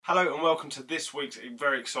Hello and welcome to this week's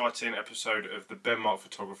very exciting episode of the Benmark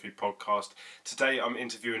Photography Podcast. Today I'm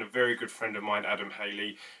interviewing a very good friend of mine, Adam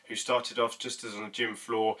Hayley, who started off just as on the gym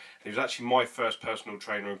floor. He was actually my first personal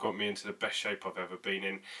trainer and got me into the best shape I've ever been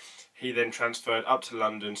in. He then transferred up to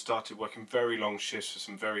London, started working very long shifts for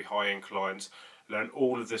some very high-end clients, learned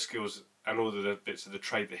all of the skills and all of the bits of the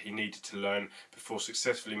trade that he needed to learn before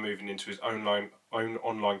successfully moving into his own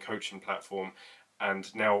online coaching platform,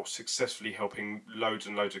 and now successfully helping loads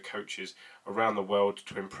and loads of coaches around the world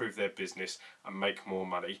to improve their business and make more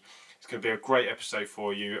money. It's going to be a great episode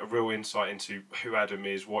for you, a real insight into who Adam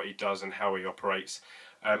is, what he does and how he operates.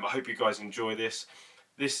 I hope you guys enjoy this.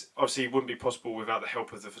 This obviously wouldn't be possible without the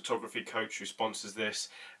help of the photography coach who sponsors this.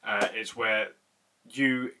 It's where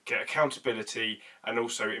you get accountability and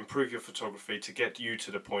also improve your photography to get you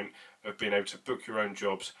to the point of being able to book your own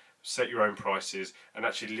jobs, set your own prices and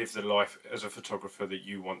actually live the life as a photographer that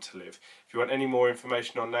you want to live. If you want any more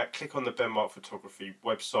information on that, click on the Benmark Photography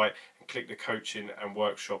website and click the coaching and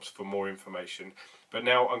workshops for more information. But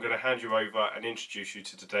now I'm going to hand you over and introduce you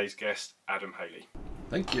to today's guest, Adam Hayley.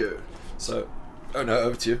 Thank you.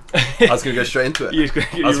 Over to you. I was going to go straight into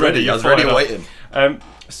it. I was ready waiting.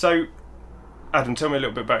 So, Adam, tell me a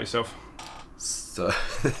little bit about yourself. So,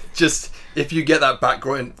 just if you get that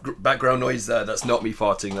background noise there, that's not me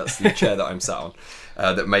farting, that's the chair that I'm sat on.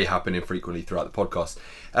 That may happen infrequently throughout the podcast.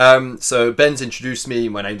 So Ben's introduced me.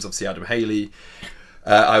 My name's obviously Adam Hayley.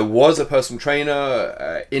 I was a personal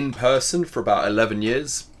trainer in person for about 11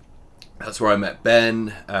 years. That's where I met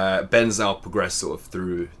Ben. Ben's now progressed sort of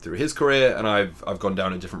through his career, and I've gone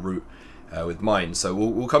down a different route with mine. So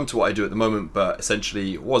we'll come to what I do at the moment, but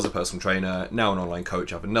essentially was a personal trainer, now an online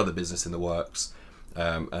coach. I have another business in the works.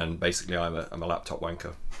 And basically I'm a laptop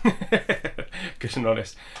wanker. Good and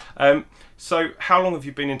honest. So how long have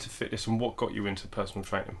you been into fitness and what got you into personal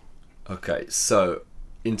training? Okay, so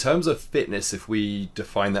in terms of fitness, if we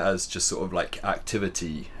define that as just sort of like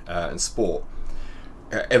activity and sport,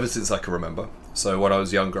 ever since I can remember. So when I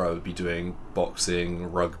was younger, I would be doing boxing,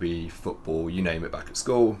 rugby, football, you name it, back at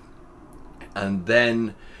school. And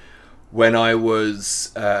then when I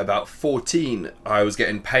was about 14, I was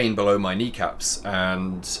getting pain below my kneecaps,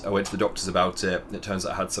 and I went to the doctors about it. It turns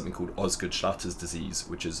out I had something called Osgood-Schlatter's disease,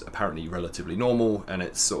 which is apparently relatively normal, and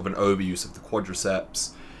it's sort of an overuse of the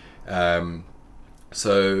quadriceps.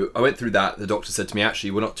 So I went through that. The doctor said to me,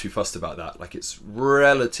 actually, we're not too fussed about that. Like, it's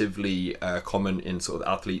relatively common in sort of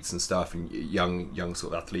athletes and stuff, and young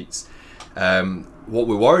sort of athletes. What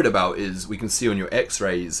we're worried about is we can see on your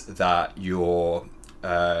x-rays that your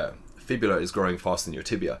fibula is growing faster than your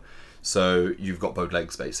tibia, so you've got bowed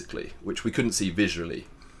legs basically, which we couldn't see visually,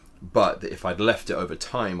 but if I'd left it over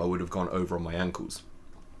time I would have gone over on my ankles.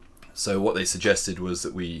 So what they suggested was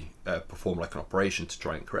that we perform like an operation to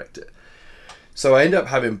try and correct it. So I ended up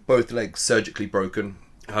having both legs surgically broken.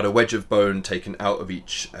 I had a wedge of bone taken out of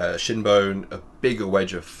each shin bone, a bigger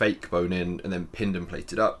wedge of fake bone in, and then pinned and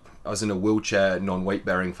plated up. I was in a wheelchair, non-weight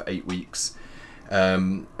bearing, for 8 weeks.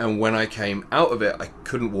 And when I came out of it, I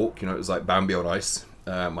couldn't walk. It was like Bambi on ice.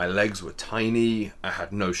 My legs were tiny, I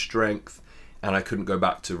had no strength, and I couldn't go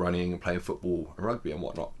back to running and playing football and rugby and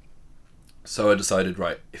whatnot. So I decided,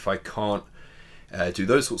 right, if I can't do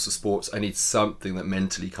those sorts of sports, I need something that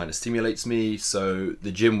mentally kind of stimulates me. So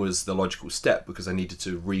the gym was the logical step, because I needed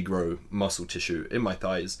to regrow muscle tissue in my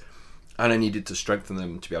thighs, and I needed to strengthen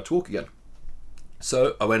them to be able to walk again.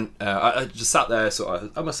 So I went, I just sat there,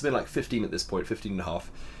 so I must have been like 15 at this point, 15 and a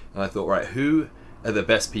half. And I thought, right, who are the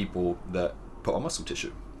best people that put on muscle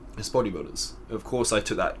tissue? It's bodybuilders. Of course, I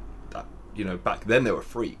took that, back then they were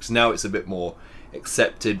freaks. Now it's a bit more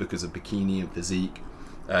accepted because of bikini and physique.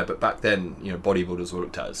 But back then, bodybuilders were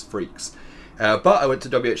looked at as freaks. But I went to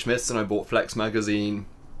WH Smith's and I bought Flex magazine.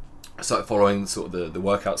 I started following sort of the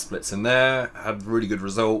workout splits in there. I had really good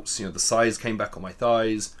results. The size came back on my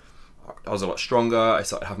thighs. I was a lot stronger. I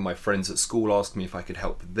started having my friends at school ask me if I could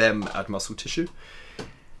help them add muscle tissue.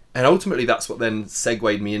 And ultimately that's what then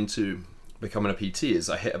segued me into becoming a PT. Is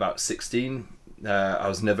I hit about 16. I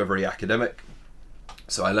was never very academic.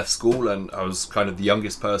 So I left school and I was kind of the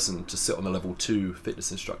youngest person to sit on the level 2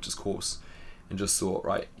 fitness instructor's course, and just thought,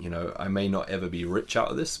 right, I may not ever be rich out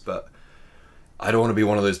of this, but I don't want to be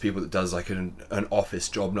one of those people that does like an office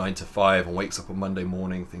job 9 to 5 and wakes up on Monday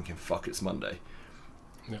morning thinking, fuck, it's Monday.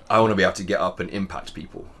 Yeah. I want to be able to get up and impact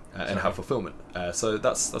people and have fulfillment. So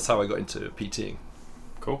that's how I got into PTing.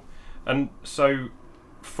 Cool. And so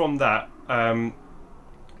from that,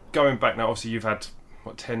 going back now, obviously you've had,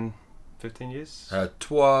 15 years?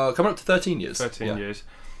 Coming up to 13 years. 13 years.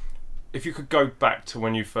 If you could go back to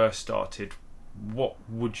when you first started, what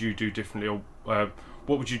would you do differently, or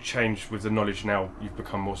What would you change with the knowledge now you've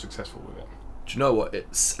become more successful with it? Do you know what?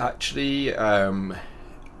 It's actually, I don't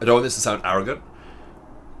want this to sound arrogant,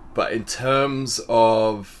 but in terms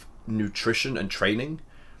of nutrition and training,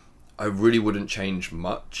 I really wouldn't change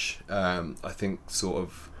much. I think sort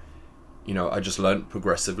of, I just learned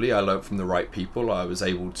progressively. I learned from the right people. I was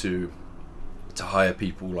able to hire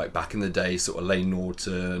people like back in the day, sort of Lane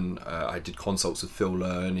Norton. I did consults with Phil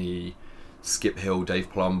Lerney, Skip Hill,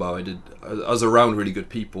 Dave Palumbo. I was around really good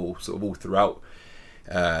people sort of all throughout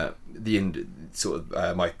my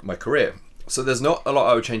career. So there's not a lot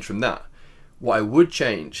I would change from that. What I would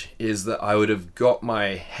change is that I would have got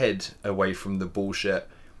my head away from the bullshit.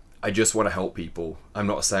 I just want to help people. I'm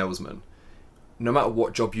not a salesman. No matter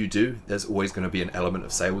what job you do, there's always going to be an element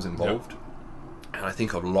of sales involved. Yep. And I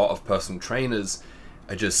think a lot of personal trainers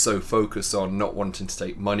are just so focused on not wanting to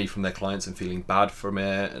take money from their clients and feeling bad from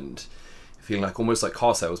it and feeling like almost like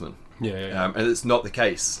car salesmen. Yeah. And it's not the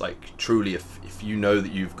case. Like truly, if you know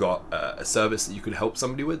that you've got a service that you could help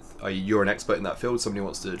somebody with, i.e. you're an expert in that field, somebody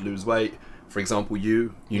wants to lose weight, for example,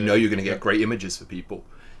 you know you're going to get great images for people.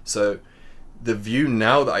 So the view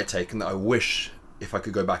now that I take, and that I wish, if I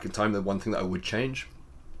could go back in time, the one thing that I would change,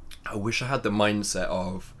 I wish I had the mindset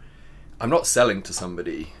of, I'm not selling to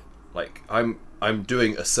somebody, like I'm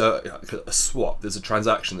doing a swap. There's a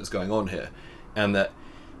transaction that's going on here, and that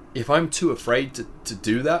if I'm too afraid to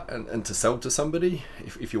do that and to sell to somebody,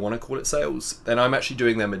 if you want to call it sales, then I'm actually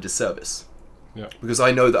doing them a disservice. Yeah. Because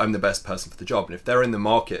I know that I'm the best person for the job, and if they're in the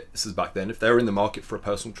market, this is back then, if they're in the market for a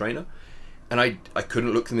personal trainer, and I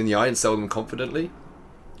couldn't look them in the eye and sell them confidently,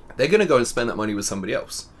 they're going to go and spend that money with somebody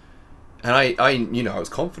else. And I was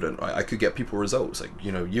confident, right? I could get people results, like,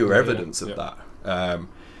 you're evidence of that.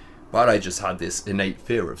 But I just had this innate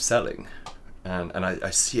fear of selling. And I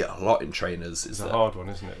see it a lot in trainers. It's a hard one,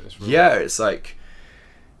 isn't it? It's like,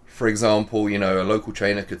 for example, a local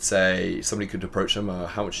trainer could say, somebody could approach them,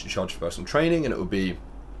 how much do you charge for personal training? And it would be,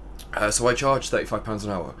 so I charge £35 an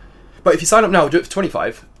hour. But if you sign up now, I'll do it for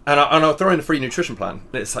 25, and I'll throw in a free nutrition plan.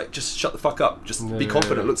 And it's like, just shut the fuck up. Just be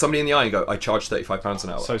confident. Look somebody in the eye and go, I charge £35 an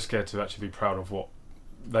hour. So scared to actually be proud of what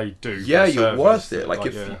they do. Yeah, you're worth it. Like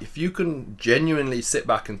if you can genuinely sit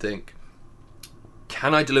back and think,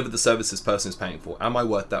 can I deliver the service this person is paying for? Am I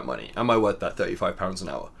worth that money? Am I worth that £35 an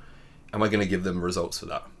hour? Am I going to give them results for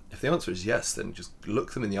that? If the answer is yes, then just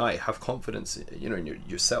look them in the eye. Have confidence, in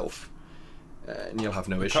yourself, and you'll have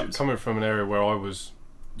no issues. Coming from an area where I was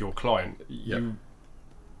your client,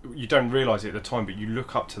 you don't realise it at the time, but you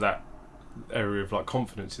look up to that area of like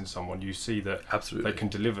confidence in someone. You see that absolutely they can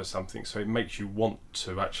deliver something, so it makes you want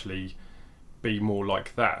to actually be more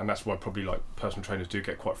like that. And that's why probably like personal trainers do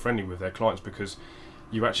get quite friendly with their clients, because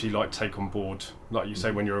you actually like take on board, like you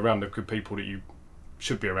say, when you're around the good people that you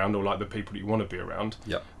should be around, or like the people that you want to be around,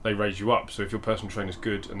 they raise you up. So if your personal trainer's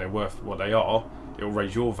good and they're worth what they are, it'll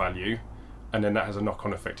raise your value, and then that has a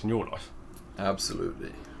knock-on effect in your life.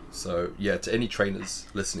 Absolutely. So to any trainers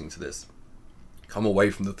listening to this, come away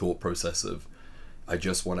from the thought process of, I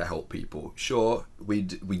just want to help people. Sure, we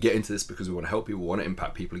get into this because we want to help people, we want to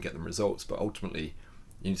impact people and get them results, but ultimately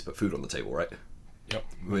you need to put food on the table, right? Yep.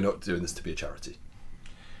 We're not doing this to be a charity.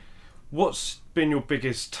 What's been your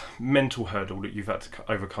biggest mental hurdle that you've had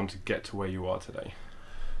to overcome to get to where you are today?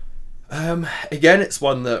 Again, it's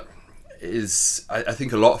one that is, I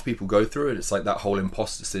think a lot of people go through it. It's like that whole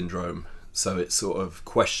imposter syndrome. So it's sort of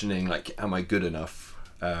questioning, like, am I good enough?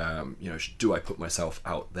 Do I put myself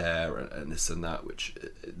out there and this and that, which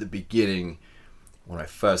at the beginning, when I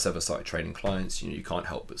first ever started training clients, you can't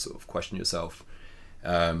help but sort of question yourself.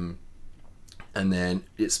 And then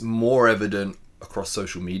it's more evident across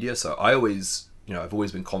social media. So I've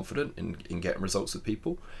always been confident in getting results with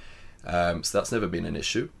people. So that's never been an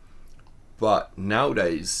issue. But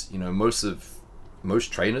nowadays,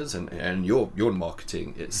 most trainers and you're in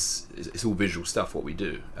marketing, it's all visual stuff, what we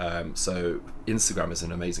do. So Instagram is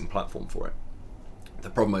an amazing platform for it. The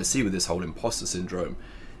problem I see with this whole imposter syndrome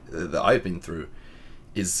that I've been through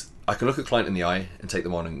is I can look a client in the eye and take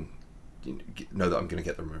them on and know that I'm going to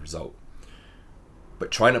get them a result. But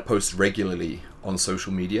trying to post regularly on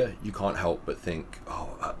social media, you can't help but think,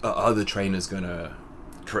 are other trainers going to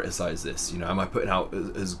criticize this? Am I putting out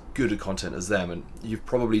as good a content as them? And you've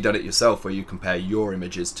probably done it yourself, where you compare your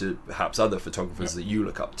images to perhaps other photographers that you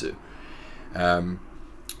look up to.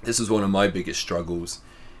 This was one of my biggest struggles.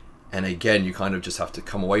 And again, you kind of just have to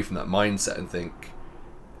come away from that mindset and think,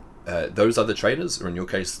 those other trainers, or in your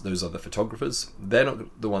case, those other photographers, they're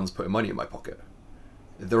not the ones putting money in my pocket.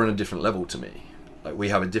 They're on a different level to me. Like, we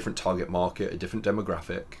have a different target market, a different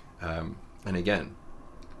demographic. And again,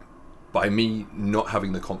 by me not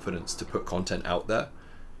having the confidence to put content out there,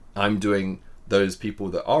 I'm doing those people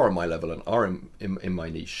that are on my level and are in my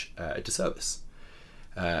niche a disservice.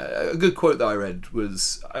 A good quote that I read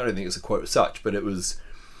was, I don't think it's a quote as such, but it was,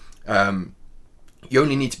 you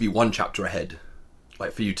only need to be one chapter ahead,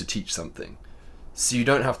 like for you to teach something. So you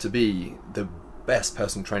don't have to be the best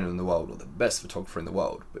personal trainer in the world or the best photographer in the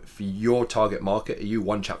world, but for your target market, are you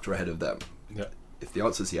one chapter ahead of them? Yeah. If the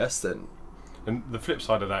answer is yes, then... And the flip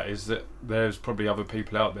side of that is that there's probably other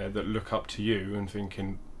people out there that look up to you and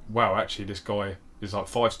thinking, wow, actually this guy is like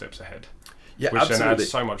 5 steps ahead. Yeah, which absolutely. then adds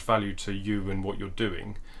so much value to you and what you're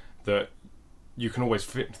doing that you can always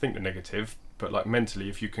think the negative, but like mentally,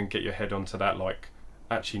 if you can get your head onto that, like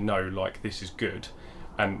actually no, like this is good,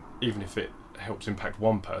 and even if it helps impact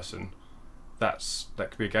one person, that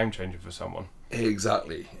could be a game changer for someone.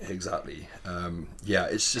 Exactly. Yeah,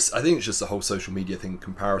 it's just, I think it's just the whole social media thing,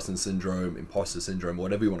 comparison syndrome, imposter syndrome,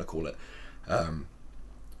 whatever you want to call it.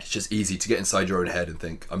 It's just easy to get inside your own head and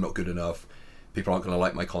think, I'm not good enough, people aren't going to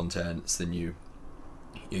like my content, so then you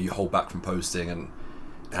hold back from posting, and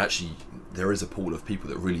actually there is a pool of people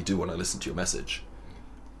that really do want to listen to your message.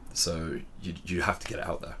 So you have to get it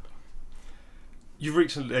out there. You've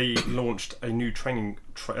recently launched a new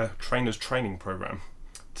trainers training program.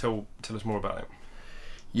 Tell us more about it.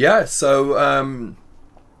 Yeah, so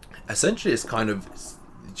essentially it's kind of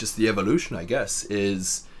just the evolution, I guess,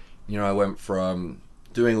 is, I went from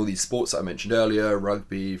doing all these sports that I mentioned earlier,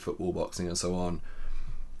 rugby, football, boxing and so on,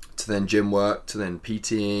 to then gym work, to then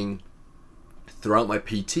PTing. Throughout my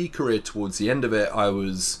PT career, towards the end of it, I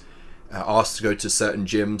was asked to go to certain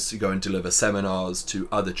gyms to go and deliver seminars to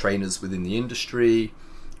other trainers within the industry.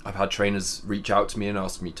 I've had trainers reach out to me and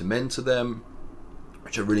ask me to mentor them,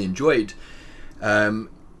 which I really enjoyed. So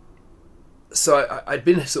I'd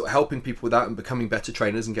been sort of helping people with that and becoming better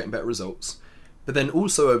trainers and getting better results. But then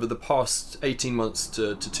also over the past 18 months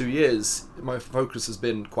to 2 years, my focus has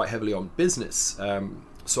been quite heavily on business.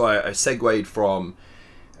 So I segued from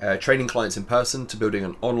training clients in person to building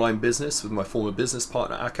an online business with my former business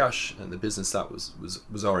partner Akash, and the business that was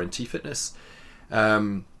RNT Fitness.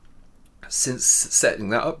 Since setting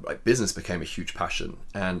that up, like, business became a huge passion,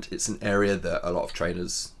 and it's an area that a lot of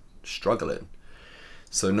trainers struggle in.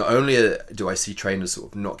 So not only do I see trainers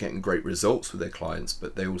sort of not getting great results with their clients,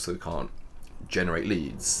 but they also can't generate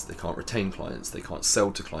leads, they can't retain clients, they can't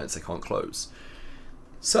sell to clients, they can't close.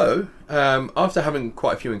 So after having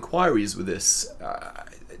quite a few inquiries with this,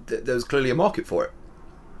 there was clearly a market for it.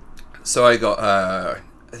 So I got,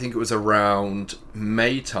 I think it was around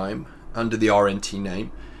May time, under the RNT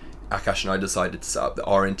name, Akash and I decided to set up the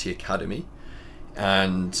RNT Academy,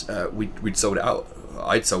 and we'd sold it out.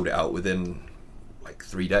 I'd sold it out within like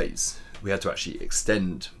 3 days. We had to actually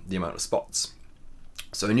extend the amount of spots.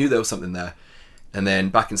 So I knew there was something there. And then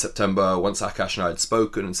back in September, once Akash and I had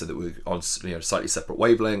spoken and said that we're on slightly separate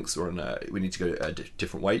wavelengths, or we need to go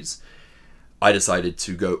different ways, I decided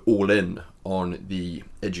to go all in on the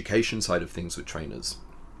education side of things with trainers.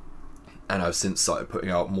 And I've since started putting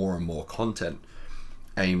out more and more content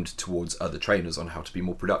aimed towards other trainers on how to be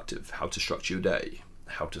more productive, how to structure your day,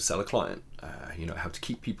 how to sell a client, how to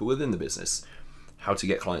keep people within the business, how to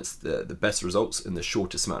get clients the best results in the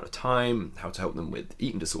shortest amount of time, how to help them with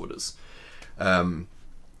eating disorders.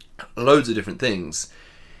 Loads of different things,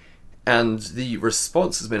 and the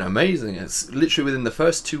response has been amazing. It's literally within the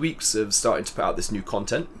first 2 weeks of starting to put out this new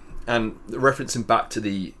content, and referencing back to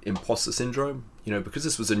the imposter syndrome, because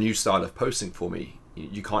this was a new style of posting for me,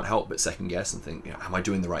 you can't help but second guess and think, am I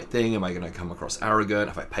doing the right thing? Am I going to come across arrogant?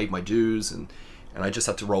 Have I paid my dues? And I just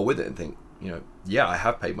had to roll with it and think, yeah, I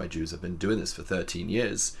have paid my dues. I've been doing this for 13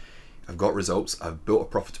 years. I've got results. I've built a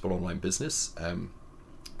profitable online business.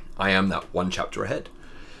 I am that one chapter ahead.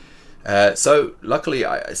 So luckily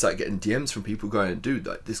I started getting DMs from people going, dude,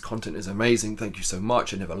 like, this content is amazing. Thank you so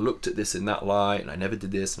much. I never looked at this in that light, and I never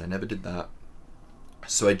did this and I never did that.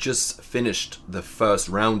 So I just finished the first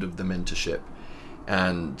round of the mentorship,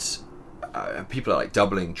 and people are like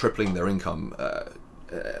doubling, tripling their income,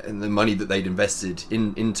 and the money that they'd invested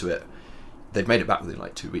into it, they've made it back within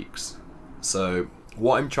like 2 weeks. So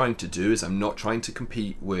what I'm trying to do is, I'm not trying to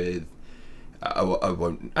compete with I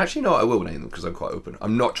won't actually, no, I will name them because I'm quite open.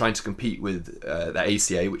 I'm not trying to compete with the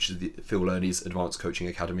ACA, which is the Phil Learney's Advanced Coaching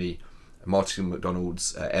Academy, Martin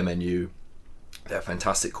McDonald's MNU. They're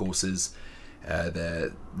fantastic courses.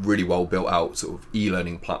 They're really well built out sort of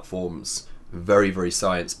e-learning platforms, very, very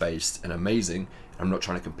science-based and amazing. I'm not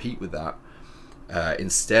trying to compete with that.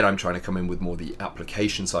 Instead, I'm trying to come in with more the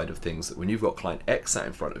application side of things, that when you've got client X sat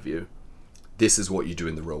in front of you, this is what you do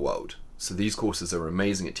in the real world. So these courses are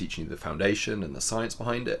amazing at teaching you the foundation and the science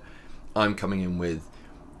behind it. I'm coming in with,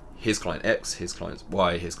 here's client X, here's client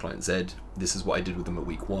Y, here's client Z. This is what I did with them at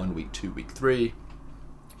week 1, week 2, week 3.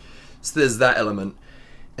 So there's that element.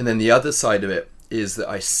 And then the other side of it is that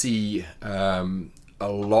I see a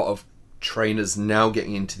lot of trainers now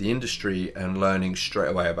getting into the industry and learning straight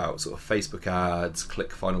away about sort of Facebook ads,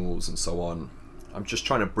 ClickFunnels, and so on. I'm just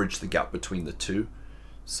trying to bridge the gap between the two.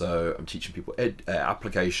 So I'm teaching people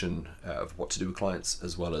application of what to do with clients,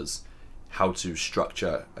 as well as how to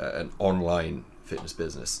structure an online fitness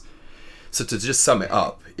business. So to just sum it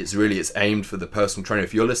up, it's aimed for the personal trainer.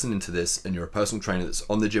 If you're listening to this and you're a personal trainer that's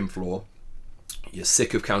on the gym floor, you're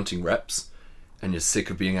sick of counting reps, and you're sick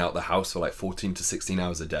of being out the house for like 14 to 16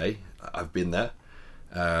 hours a day. I've been there.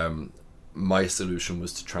 My solution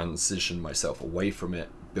was to transition myself away from it,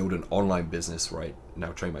 build an online business where I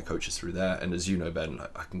now train my coaches through there. And as you know, Ben,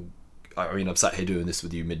 I'm sat here doing this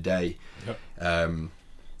with you midday. Yep.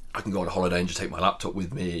 I can go on holiday and just take my laptop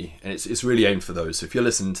with me, and it's really aimed for those. So if you're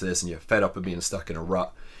listening to this and you're fed up of being stuck in a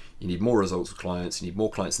rut, you need more results with clients, you need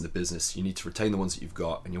more clients in the business, you need to retain the ones that you've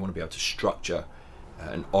got, and you want to be able to structure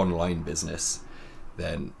an online business,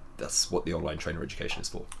 then that's what the online trainer education is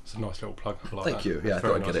for. It's a nice little plug. Thank you. Yeah, I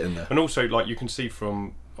thought I'd get it in there. And also, like, you can see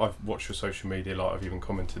from, I've watched your social media, like I've even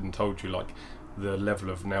commented and told you, like, the level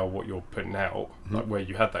of now what you're putting out, like where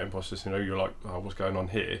you had that imposter syndrome, you're like, oh, what's going on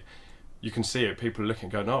here? You can see it. People are looking,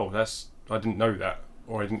 going, "Oh, I didn't know that,"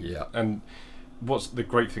 or "I didn't." Yeah. And what's the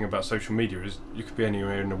great thing about social media is you could be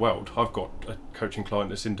anywhere in the world. I've got a coaching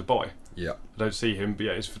client that's in Dubai. Yeah. I don't see him, but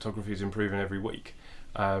yeah, his photography is improving every week.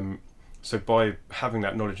 So by having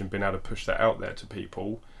that knowledge and being able to push that out there to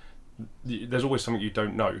people, there's always something you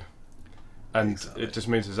don't know, and exactly. It just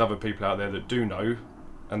means there's other people out there that do know,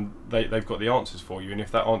 and they've got the answers for you. And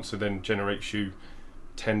if that answer then generates you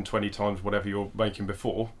 10, 20 times whatever you're making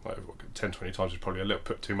before, like 10, 20 times is probably a little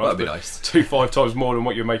bit too much, that'd be nice. 2-5 times more than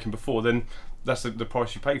what you're making before, then that's the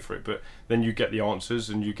price you pay for it. But then you get the answers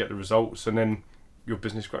and you get the results, and then your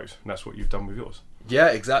business grows, and that's what you've done with yours. Yeah,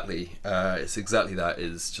 exactly. It's exactly that,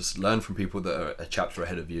 is just learn from people that are a chapter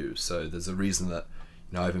ahead of you. So there's a reason that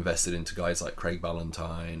I've invested into guys like Craig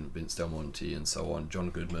Ballantyne, Vince Del Monte, and so on, John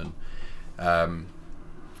Goodman. They're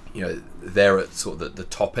at sort of the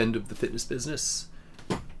top end of the fitness business.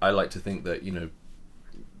 I like to think that,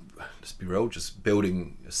 let's be real, just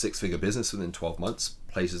building a 6-figure business within 12 months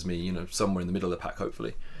places me, somewhere in the middle of the pack,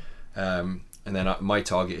 hopefully. And then my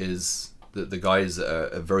target is that the guys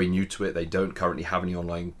that are very new to it, they don't currently have any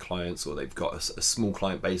online clients, or they've got a small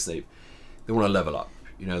client base, they want to level up.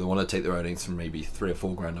 They want to take their earnings from maybe 3 or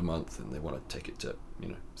 4 grand a month, and they want to take it to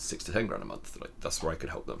 6 to 10 grand a month. Like, that's where I could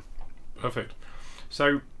help them. Perfect.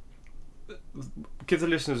 So give the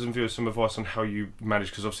listeners and viewers some advice on how you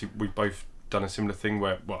manage, because obviously we've both done a similar thing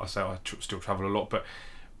where, I still travel a lot, but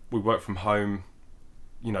we work from home,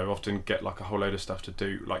 often get like a whole load of stuff to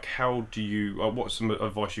do. Like, how do you, what's some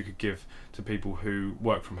advice you could give to people who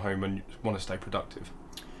work from home and want to stay productive?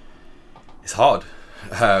 It's hard.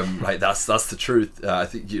 That's the truth. I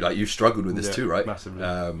think you've struggled with this too, right?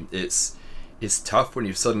 Massively. It's tough when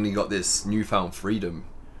you've suddenly got this newfound freedom.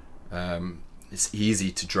 It's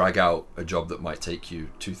easy to drag out a job that might take you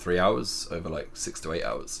 2-3 hours over like 6 to 8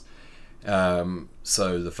 hours.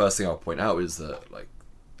 So the first thing I'll point out is that, like,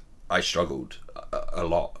 I struggled a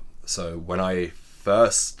lot. So when I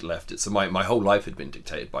first left it, so my whole life had been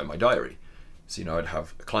dictated by my diary. So, I'd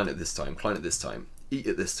have a client at this time, eat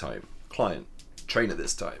at this time, client, train at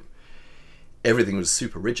this time. Everything was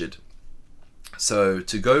super rigid. So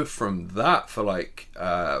to go from that for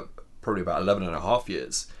probably about 11 and a half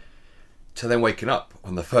years, to then waking up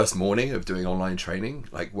on the first morning of doing online training,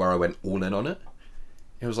 like where I went all in on it,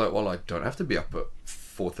 it was like, well, I don't have to be up at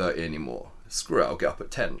 4:30 anymore. Screw it, I'll get up at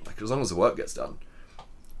 10, like, as long as the work gets done.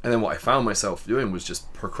 And then what I found myself doing was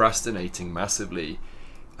just procrastinating massively.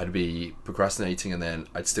 I'd be procrastinating, and then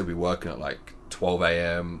I'd still be working at like 12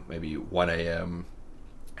 a.m, maybe 1 a.m.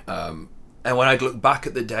 And when I'd look back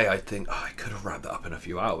at the day, I'd think, I could have wrapped that up in a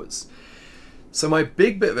few hours. So my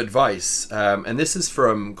big bit of advice, and this is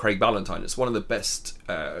from Craig Ballantyne, it's one of the best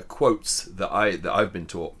quotes that I've been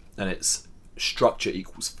taught, and it's structure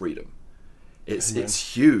equals freedom.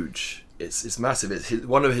 It's huge. It's massive. It's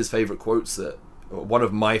one of his favorite quotes one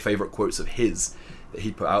of my favorite quotes of his that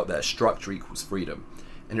he put out there. Structure equals freedom,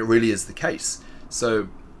 and it really is the case. So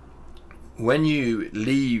when you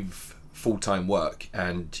leave full-time work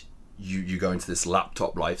and you go into this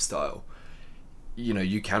laptop lifestyle,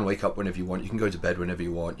 you can wake up whenever you want, you can go to bed whenever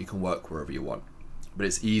you want, you can work wherever you want, but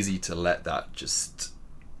it's easy to let that just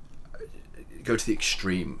go to the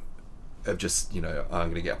extreme of just, I'm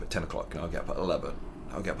going to get up at 10 o'clock and I'll get up at 11,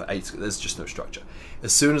 I'll get up at 8. There's just no structure.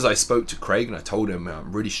 As soon as I spoke to Craig and I told him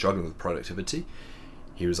I'm really struggling with productivity,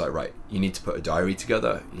 He was like, right, you need to put a diary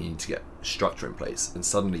together, you need to get structure in place, and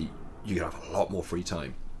suddenly you can have a lot more free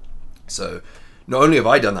time. So not only have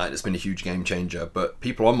I done that, it's been a huge game changer, but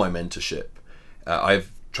people on my mentorship,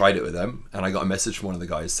 I've tried it with them, and I got a message from one of the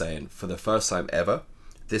guys saying, for the first time ever,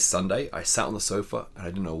 this Sunday, I sat on the sofa and I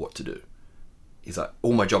didn't know what to do. He's like,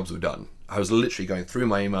 all my jobs were done. I was literally going through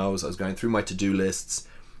my emails, I was going through my to-do lists,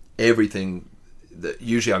 everything that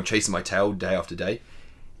usually I'm chasing my tail day after day,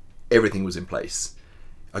 everything was in place.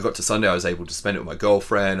 I got to Sunday, I was able to spend it with my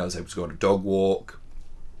girlfriend, I was able to go on a dog walk.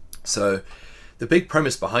 So the big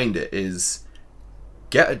premise behind it is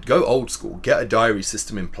go old school, get a diary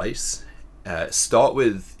system in place, start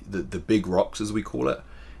with the big rocks, as we call it,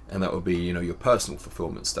 and that would be, your personal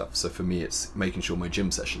fulfillment stuff. So for me, it's making sure my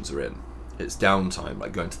gym sessions are in. It's downtime,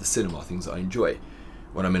 like going to the cinema, things that I enjoy.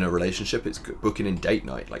 When I'm in a relationship, it's booking in date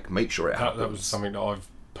night, like make sure it happens. That was something that I've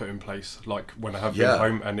put in place, like when I have been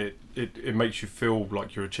home, and it makes you feel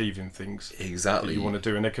like you're achieving things exactly that you want to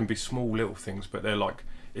do, and there can be small little things, but they're like,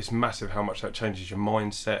 it's massive how much that changes your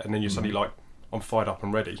mindset, and then you're suddenly like, I'm fired up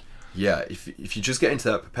and ready. Yeah, if you just get into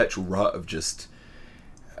that perpetual rut of just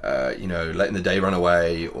letting the day run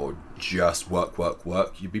away or just work,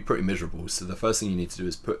 you'd be pretty miserable. So the first thing you need to do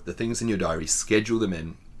is put the things in your diary, schedule them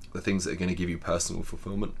in, the things that are going to give you personal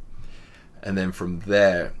fulfillment, and then from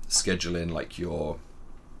there schedule in like your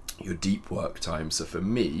deep work time. So for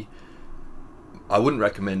me, I wouldn't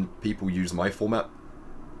recommend people use my format.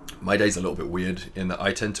 My day's a little bit weird in that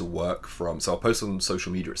I tend to work so I'll post on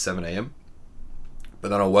social media at 7 a.m, but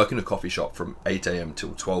then I'll work in a coffee shop from 8 a.m.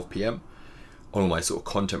 till 12 p.m. on all my sort of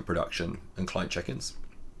content production and client check-ins.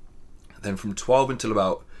 Then from 12 until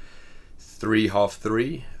about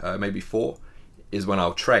 3:30, maybe 4, is when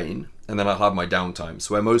I'll train, and then I'll have my downtime.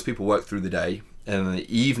 So where most people work through the day, and in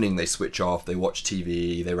the evening they switch off, they watch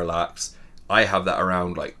TV, they relax. I have that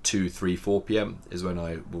around like 2, 3, 4 p.m. is when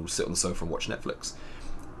I will sit on the sofa and watch Netflix.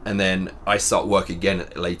 And then I start work again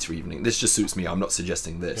at later evening. This just suits me, I'm not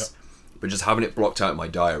suggesting this. Yep. But just having it blocked out in my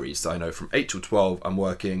diary, so I know from 8 till 12 I'm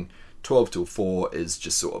working, 12 till 4 is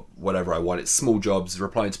just sort of whatever I want. It's small jobs,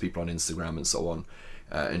 replying to people on Instagram and so on,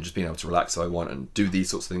 and just being able to relax if I want and do these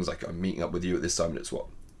sorts of things, like I'm meeting up with you at this time and it's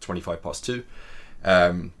 25 past 2.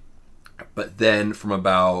 But then from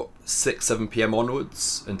about 6, 7 p.m.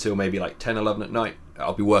 onwards until maybe like 10, 11 at night,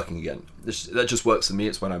 I'll be working again. That just works for me.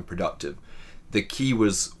 It's when I'm productive. The key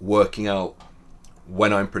was working out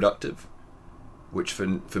when I'm productive, which for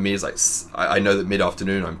me is like, I know that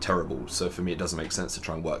mid-afternoon I'm terrible, so for me it doesn't make sense to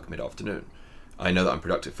try and work mid-afternoon. I know that I'm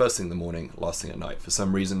productive first thing in the morning, last thing at night. For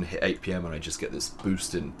some reason, hit 8 p.m. and I just get this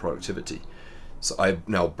boost in productivity. So I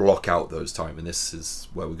now block out those time, and this is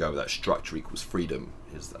where we go with that structure equals freedom.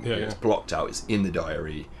 Is that it's blocked out, it's in the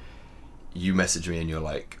diary. You message me and you're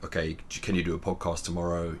like, okay, can you do a podcast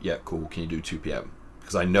tomorrow? Yeah, cool. Can you do 2 p.m?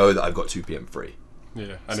 Because I know that I've got 2 p.m. free.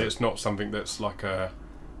 Yeah, and so, it's not something that's like a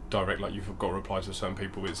direct, like you've got to reply to certain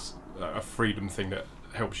people. It's a freedom thing that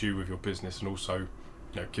helps you with your business, and also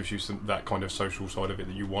gives you that kind of social side of it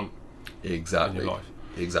that you want exactly in your life.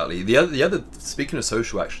 Exactly. The other speaking of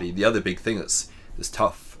social, actually, the other big thing that's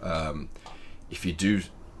tough, if you do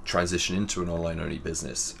transition into an online only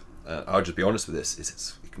business, I'll just be honest with this,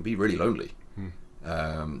 it can be really lonely.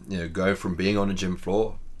 Going from being on a gym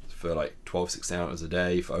floor for like 12, 16 hours a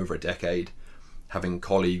day for over a decade, having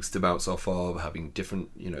colleagues to bounce off of, having different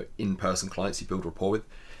in-person clients you build rapport with,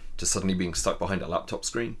 to suddenly being stuck behind a laptop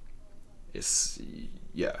screen,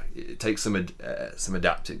 it takes some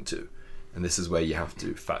adapting to. And this is where you have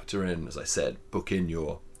to factor in, as I said, book in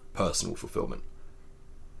your personal fulfillment,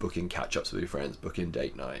 book in catch-ups with your friends, book in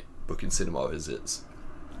date night, book in cinema visits.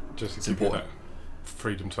 Just to give you that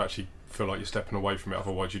freedom to actually feel like you're stepping away from it.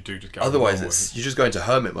 Otherwise, you do just get. Otherwise, you just go into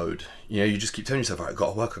hermit mode. You just keep telling yourself, "Right, I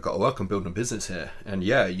got to work. I'm building a business here." And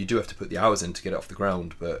you do have to put the hours in to get it off the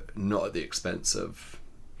ground, but not at the expense of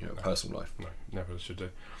personal life. No, never should do.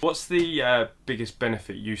 What's the biggest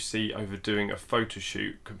benefit you see over doing a photo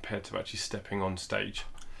shoot compared to actually stepping on stage?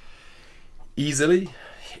 Easily,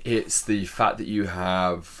 it's the fact that you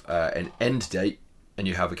have an end date and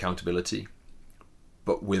you have accountability,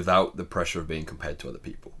 but without the pressure of being compared to other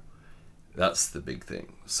people. That's the big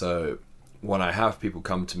thing. So when I have people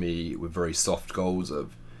come to me with very soft goals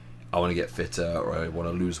of, I want to get fitter or I want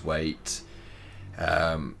to lose weight,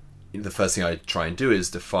 the first thing I try and do is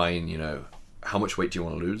define, how much weight do you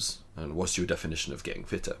want to lose and what's your definition of getting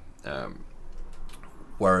fitter.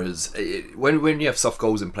 Whereas when you have soft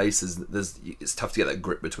goals in place, it's tough to get that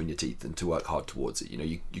grip between your teeth and to work hard towards it.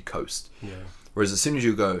 You coast. Yeah. Whereas as soon as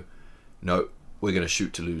you go, no, we're going to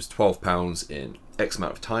shoot to lose 12 pounds in X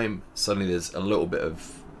amount of time, suddenly there's a little bit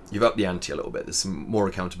of, you've upped the ante a little bit, there's some more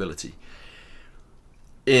accountability.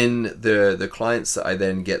 in the clients that I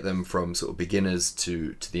then get them from sort of beginners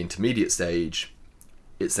to the intermediate stage,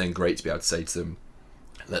 it's then great to be able to say to them,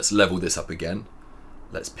 let's level this up again.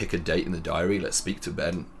 Let's pick a date in the diary. Let's speak to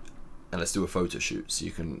Ben, and let's do a photo shoot. So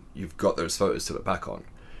you've got those photos to look back on.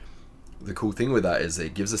 The cool thing with that is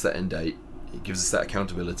it gives us that end date. It gives us that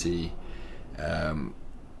accountability,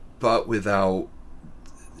 but without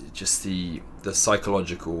just the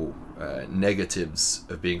psychological negatives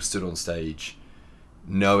of being stood on stage,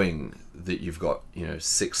 knowing that you've got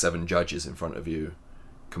 6-7 judges in front of you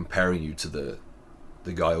comparing you to the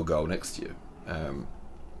guy or girl next to you,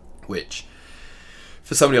 which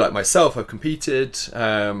for somebody like myself, I've competed.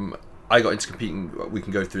 I got into competing, we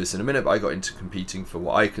can go through this in a minute, but I got into competing for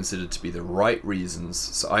what I considered to be the right reasons.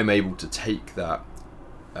 So I'm able to take that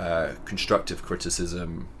constructive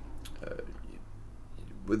criticism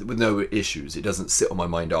with no issues. It doesn't sit on my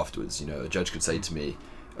mind afterwards. A judge could say to me,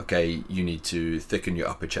 okay, you need to thicken your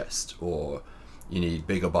upper chest, or you need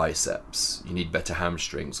bigger biceps, you need better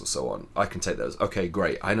hamstrings, or so on. I can take those. Okay,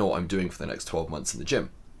 great. I know what I'm doing for the next 12 months in the gym.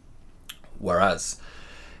 Whereas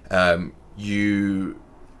you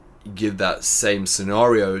give that same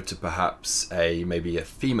scenario to perhaps maybe a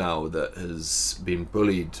female that has been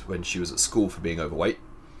bullied when she was at school for being overweight.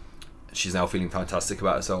 She's now feeling fantastic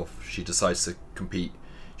about herself. She decides to compete.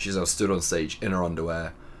 She's now stood on stage in her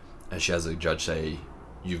underwear, and she has a judge say,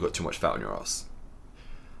 you've got too much fat on your ass.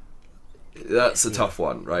 That's a tough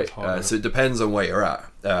one, right? So it depends on where you're at.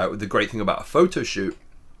 The great thing about a photo shoot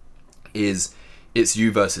is it's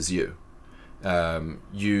you versus you.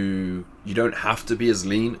 You don't have to be as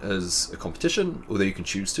lean as a competition, although you can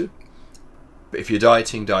choose to. But if you're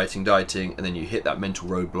dieting, and then you hit that mental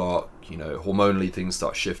roadblock, hormonally things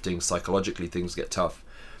start shifting, psychologically things get tough.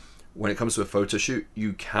 When it comes to a photo shoot,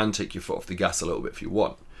 you can take your foot off the gas a little bit if you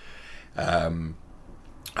want.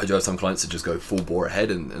 I do have some clients that just go full bore ahead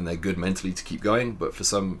and they're good mentally to keep going, but for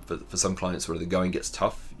some clients where the going gets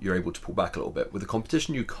tough, you're able to pull back a little bit. With a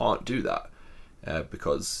competition, you can't do that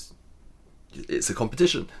because it's a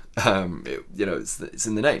competition. It's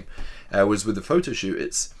in the name. Whereas with the photo shoot,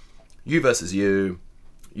 it's you versus you.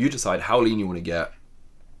 You decide how lean you want to get,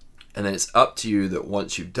 and then it's up to you that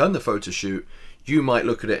once you've done the photo shoot, you might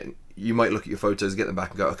look at it. You might look at your photos, get them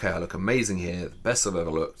back, and go, okay, I look amazing here, the best I've ever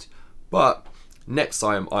looked. But next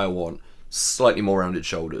time, I want slightly more rounded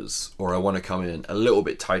shoulders, or I want to come in a little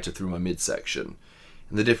bit tighter through my midsection.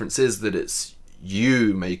 And the difference is that it's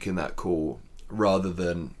you making that call rather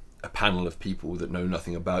than a panel of people that know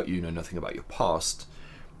nothing about you, know nothing about your past,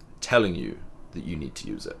 telling you that you need to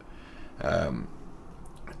use it.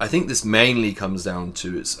 I think this mainly comes down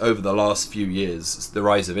to, it's over the last few years, it's the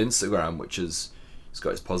rise of Instagram, which it's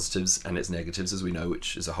got its positives and its negatives, as we know,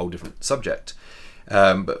 which is a whole different subject.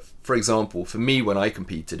 But for example, for me, when I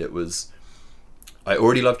competed, I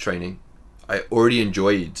already loved training. I already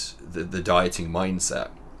enjoyed the dieting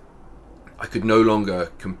mindset. I could no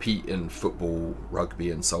longer compete in football, rugby,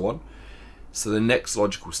 and so on. So the next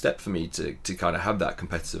logical step for me to kind of have that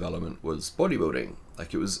competitive element was bodybuilding.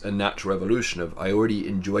 Like, it was a natural evolution of, I already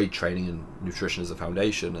enjoyed training and nutrition as a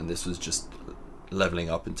foundation, and this was just leveling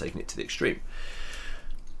up and taking it to the extreme.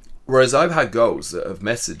 Whereas I've had girls that have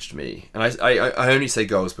messaged me, and I only say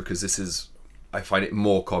girls because I find it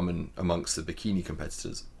more common amongst the bikini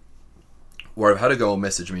competitors, where I've had a girl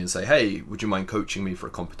message me and say, hey, would you mind coaching me for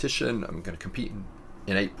a competition? I'm going to compete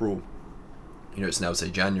in April. It's now, say,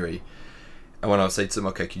 January. And when I say to them,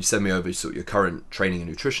 okay, can you send me over sort of your current training and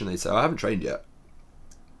nutrition? They say, I haven't trained yet.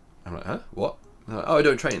 I'm like, huh? What? Like, I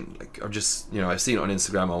don't train. Like, I'm just, I've seen it on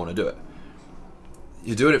Instagram, I want to do it.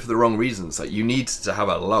 You're doing it for the wrong reasons. Like, you need to have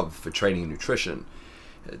a love for training and nutrition.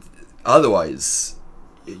 Otherwise,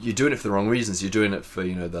 you're doing it for the wrong reasons. You're doing it for,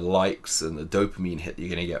 the likes and the dopamine hit that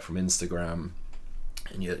you're going to get from Instagram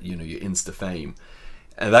and your Insta fame.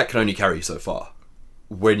 And that can only carry you so far.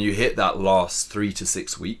 When you hit that last 3 to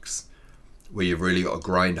 6 weeks, where you've really got to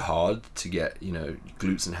grind hard to get,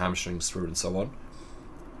 glutes and hamstrings through and so on,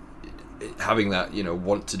 having that,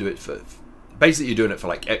 want to do it for, basically you're doing it for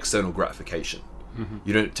like external gratification. Mm-hmm.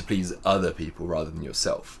 You're doing it to please other people rather than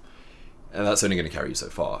yourself. And that's only going to carry you so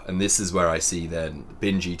far. And this is where I see then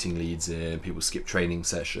binge eating leads in, people skip training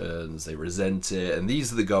sessions, they resent it. And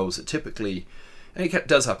these are the goals that typically, and it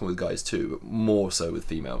does happen with guys too, but more so with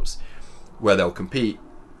females, where they'll compete,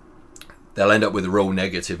 they'll end up with a real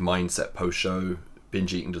negative mindset post-show,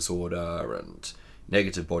 binge eating disorder and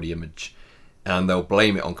negative body image, and they'll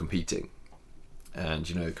blame it on competing. And,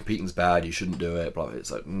 competing's bad, you shouldn't do it, blah, blah.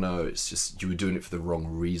 It's like, no, it's just, you were doing it for the wrong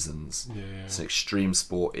reasons. Yeah. It's an extreme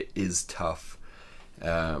sport, it is tough.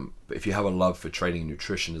 But if you have a love for training and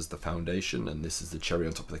nutrition as the foundation, and this is the cherry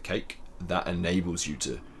on top of the cake, that enables you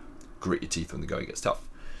to grit your teeth when the going gets tough,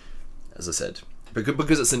 as I said,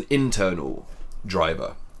 because it's an internal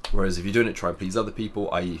driver. Whereas if you're doing it to try and please other people,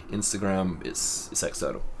 i.e. Instagram, it's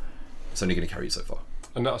external. It's only going to carry you so far.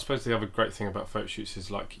 And I suppose the other great thing about photo shoots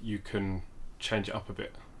is like you can change it up a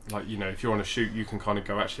bit. Like, you know, if you're on a shoot, you can kind of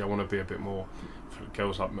go, actually, I want to be a bit more, for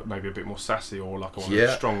girls, like maybe a bit more sassy, or like I want to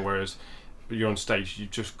be strong. Whereas you're on stage,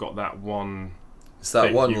 you've just got that one. It's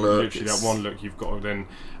that one look. Literally, that one look you've got to then.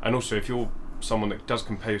 And also, if you're someone that does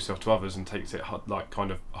compare yourself to others and takes it like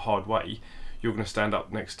kind of a hard way, you're going to stand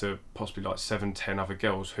up next to possibly like 7-10 other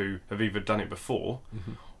girls who have either done it before,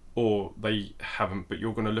 or they haven't. But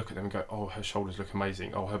you're going to look at them and go, "Oh, her shoulders look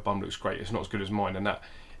amazing. Oh, her bum looks great. It's not as good as mine," and that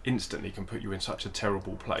instantly can put you in such a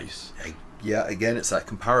terrible place. Yeah, again, it's that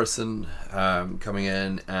comparison coming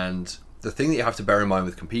in, and the thing that you have to bear in mind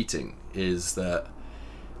with competing is that,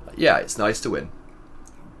 yeah, it's nice to win,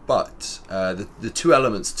 but the two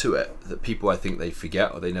elements to it that people, I think, they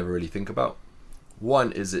forget or they never really think about.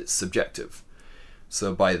 One is it's subjective.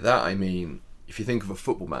 So by that I mean, if you think of a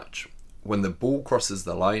football match, when the ball crosses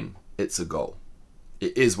the line, it's a goal.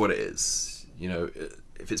 It is what it is. You know,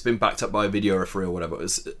 if it's been backed up by a video referee or whatever,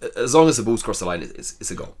 as long as the ball's crossed the line,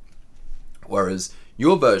 it's a goal. Whereas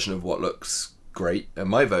your version of what looks great and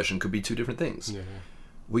my version could be two different things. Yeah.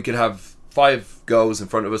 We could have 5 girls in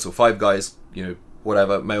front of us, or 5 guys, you know,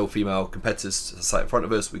 whatever, male, female, competitors sat in front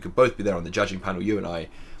of us. We could both be there on the judging panel, you and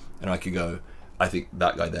I could go, I think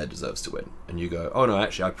that guy there deserves to win. And you go, oh no,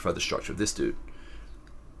 actually I prefer the structure of this dude.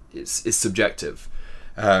 It's subjective.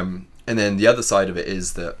 And then the other side of it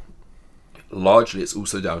is that largely it's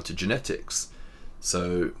also down to genetics.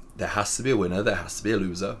 So there has to be a winner, there has to be a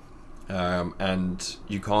loser, and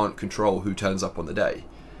you can't control who turns up on the day.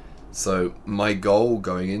 So my goal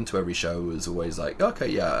going into every show was always like, okay,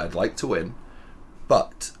 yeah, I'd like to win,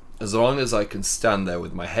 but as long as I can stand there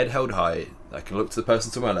with my head held high, I can look to the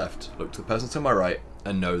person to my left, look to the person to my right,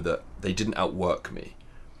 and know that they didn't outwork me.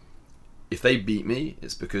 If they beat me,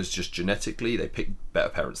 it's because just genetically they picked better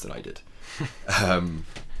parents than I did.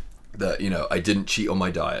 That, you know, I didn't cheat on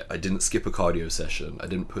my diet, I didn't skip a cardio session, I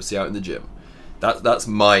didn't pussy out in the gym. That's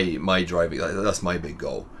my driving. That's my big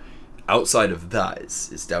goal. Outside of that,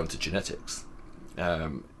 it's down to genetics.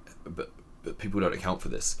 But people don't account for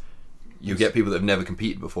this. You get people that have never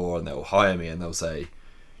competed before, and they'll hire me and they'll say,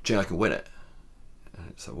 "Jane, I can win it." And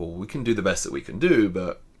it's like, well, we can do the best that we can do,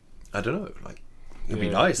 but I don't know. Like, it'd be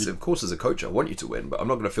nice. Of course, as a coach, I want you to win, but I'm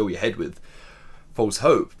not going to fill your head with false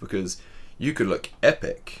hope, because you could look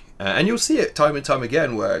epic. And you'll see it time and time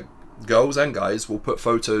again where girls and guys will put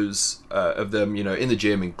photos of them, you know, in the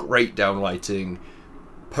gym in great downlighting,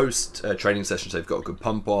 post training sessions, they've got a good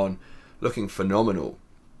pump on, looking phenomenal.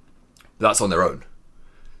 That's on their own.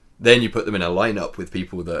 Then you put them in a lineup with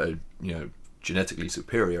people that are, you know, genetically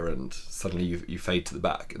superior, and suddenly you fade to the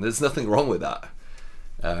back. And there's nothing wrong with that.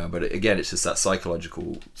 But again, it's just that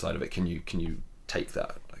psychological side of it. Can you take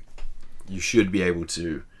that? Like, you should be able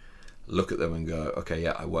to look at them and go, okay,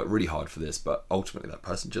 yeah, I worked really hard for this, but ultimately that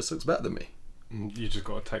person just looks better than me. You just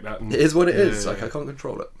got to take that. And, it is what it is. Like, I can't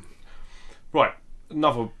control it. Right.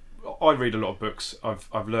 I read a lot of books.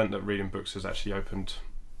 I've learned that reading books has actually opened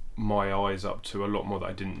my eyes up to a lot more that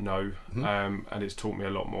I didn't know, and it's taught me a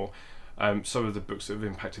lot more. Some of the books that have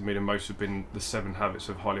impacted me the most have been The 7 Habits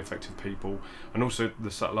of Highly Effective People, and also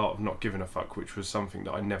The Subtle Art of Not Giving a Fuck, which was something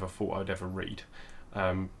that I never thought I'd ever read.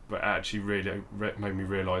 But actually really made me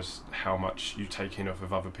realise how much you take in off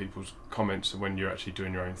of other people's comments when you're actually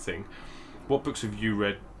doing your own thing. What books have you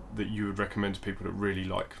read that you would recommend to people that really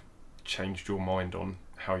changed your mind on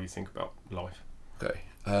how you think about life? Okay.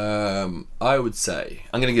 I would say,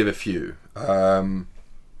 I'm going to give a few.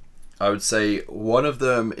 I would say one of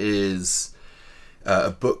them is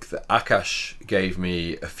a book that Akash gave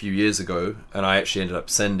me a few years ago, and I actually ended up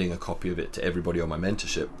sending a copy of it to everybody on my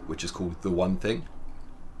mentorship, which is called The One Thing.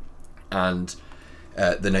 And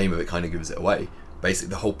the name of it kind of gives it away. Basically,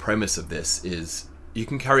 the whole premise of this is you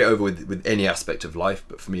can carry it over with any aspect of life,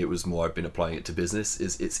 but for me it was more, I've been applying it to business,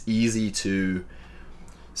 is it's easy to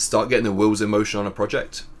start getting the wheels in motion on a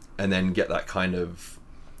project and then get that kind of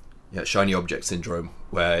shiny object syndrome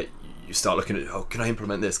where you start looking at, oh, can I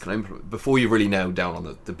implement this? Can I implement, before you really nail down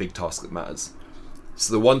on the big task that matters.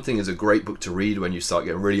 So The One Thing is a great book to read when you start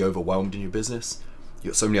getting really overwhelmed in your business.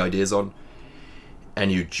 You've got so many ideas on, and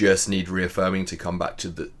you just need reaffirming to come back to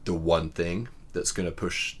the one thing that's going to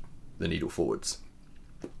push the needle forwards.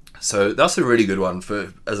 So that's a really good one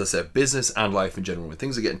for, as I said, business and life in general. When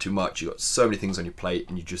things are getting too much, you've got so many things on your plate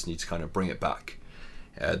and you just need to kind of bring it back.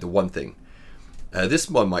 The One Thing. This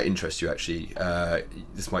one might interest you actually.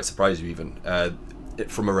 This might surprise you even.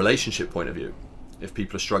 From a relationship point of view. if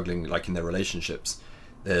people are struggling like in their relationships,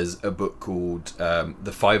 there's a book called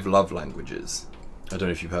The 5 Love Languages. I don't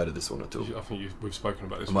know if you've heard of this one at all. I think we've spoken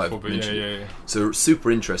about this I might before, have but yeah. So super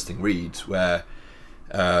interesting read where,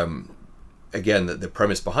 again, the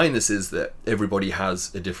premise behind this is that everybody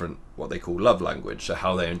has a different, what they call love language, so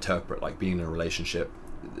how they interpret like being in a relationship,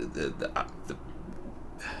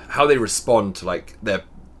 how they respond to like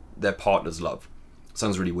their partner's love.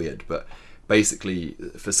 Sounds really weird, but basically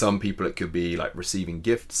for some people it could be like receiving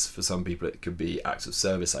gifts, for some people it could be acts of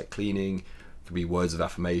service like cleaning, it could be words of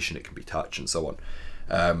affirmation, it can be touch and so on.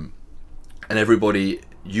 And everybody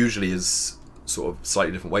usually is sort of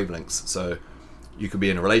slightly different wavelengths. So you could be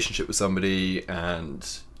in a relationship with somebody and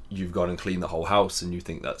you've gone and cleaned the whole house and you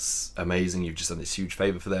think that's amazing, you've just done this huge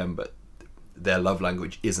favor for them, but their love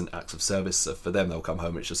language isn't acts of service. So for them, they'll come home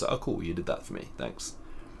and it's just like, oh cool, you did that for me, thanks.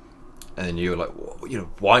 And then you're like, well,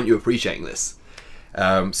 why aren't you appreciating this?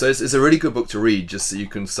 So it's a really good book to read, just so you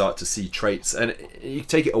can start to see traits, and you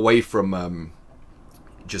take it away from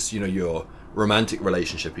just your romantic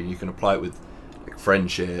relationship, and you can apply it with like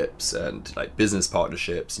friendships and like business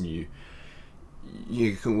partnerships, and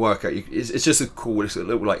you can work out. It's just it's a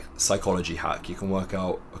little like psychology hack. You can work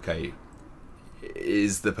out, okay,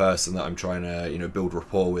 is the person that I'm trying to build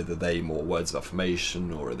rapport with, are they more words of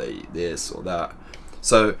affirmation, or are they this or that?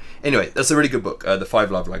 So anyway, that's a really good book, The 5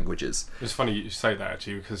 Love Languages. It's funny you say that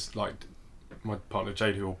actually, because like my partner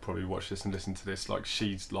Jade, who will probably watch this and listen to this, like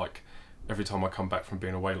she's like, every time I come back from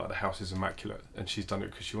being away, like the house is immaculate, and she's done it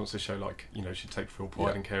because she wants to show like she takes real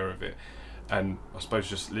pride and care of it. And I suppose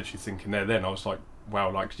just literally thinking then I was like,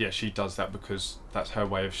 wow, like yeah, she does that because that's her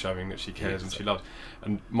way of showing that she cares and she loves.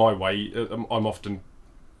 And my way, I'm often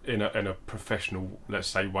in a professional, let's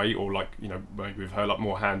say, way, or like maybe with her like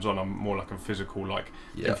more hands-on, I'm more like a physical, like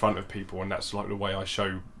in front of people, and that's like the way I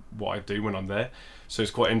show what I do when I'm there. So it's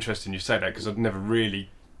quite interesting you say that, because I'd never really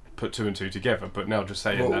put 2 and 2 together, but now just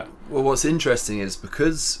saying that. Well, what's interesting is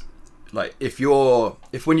because like if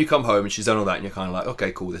when you come home and she's done all that and you're kind of like,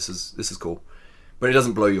 okay, cool, this is cool, but it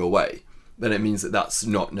doesn't blow you away, then it means that that's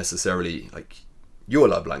not necessarily like your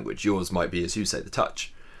love language. Yours might be, as you say, the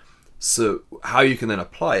touch. So how you can then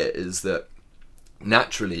apply it is that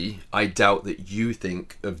naturally, I doubt that you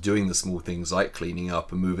think of doing the small things like cleaning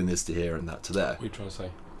up and moving this to here and that to there. What are you trying to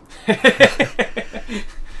say?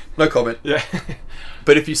 No comment. Yeah.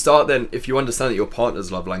 But if you understand that your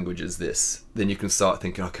partner's love language is this, then you can start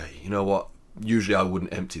thinking, okay, you know what? Usually I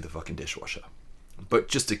wouldn't empty the fucking dishwasher, but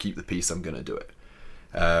just to keep the peace, I'm going to do it.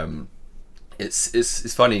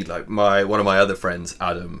 It's funny. Like one of my other friends,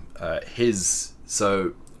 Adam,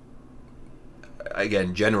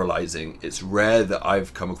 again, generalizing, it's rare that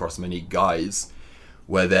I've come across many guys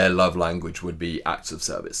where their love language would be acts of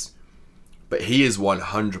service. But he is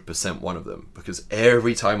 100% one of them, because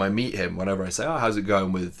every time I meet him, whenever I say, oh, how's it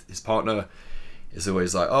going with his partner, it's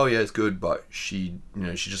always like, oh yeah, it's good, but she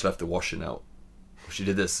just left the washing out. She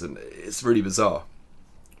did this, and it's really bizarre.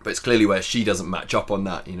 But it's clearly where she doesn't match up on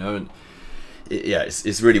that, and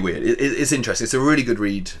it's really weird. It's interesting. It's a really good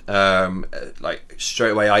read. Like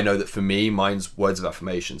straight away, I know that for me, mine's words of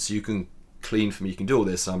affirmation. So you can clean for me, you can do all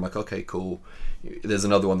this, and I'm like, okay, cool. There's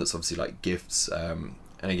another one that's obviously like gifts.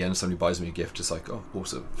 And again, somebody buys me a gift, just like, oh,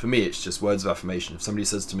 awesome. For me, it's just words of affirmation. If somebody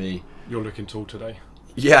says to me, "You're looking tall today,"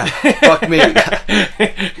 yeah, fuck me.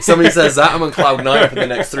 Somebody says that, I'm on cloud 9 for the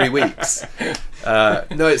next 3 weeks.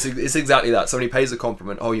 No, it's exactly that. Somebody pays a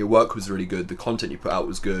compliment. Oh, your work was really good. The content you put out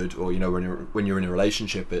was good. Or when you're in a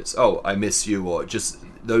relationship, it's, oh, I miss you. Or just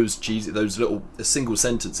those a single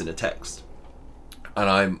sentence in a text, and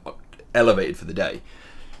I'm elevated for the day.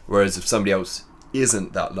 Whereas if somebody else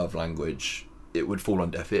isn't that love language, it would fall on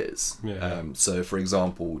deaf ears. Yeah. So, for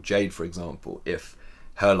example, Jade, if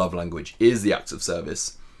her love language is the acts of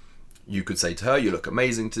service, you could say to her, you look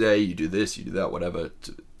amazing today, you do this, you do that, whatever,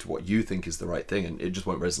 to what you think is the right thing, and it just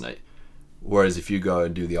won't resonate. Whereas if you go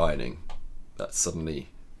and do the ironing, that's suddenly...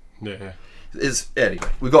 Yeah. Anyway,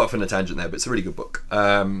 we got off on a tangent there, but it's a really good book.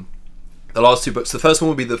 The last 2 books, the first one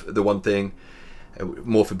would be the one thing,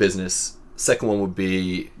 more for business. Second one would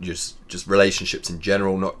be just relationships in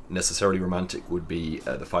general, not necessarily romantic, would be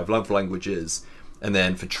the 5 love languages. And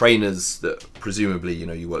then for trainers that presumably,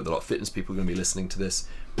 you work with a lot of fitness people are going to be listening to this,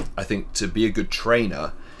 I think to be a good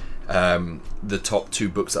trainer, the top 2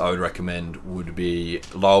 books that I would recommend would be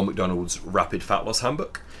Lyle McDonald's Rapid Fat Loss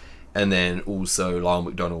Handbook, and then also Lyle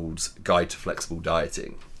McDonald's Guide to Flexible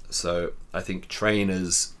Dieting. So I think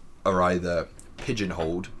trainers are either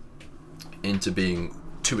pigeonholed into being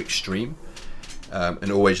too extreme,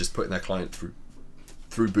 and always just putting their client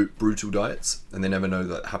through brutal diets, and they never know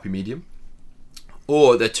that happy medium,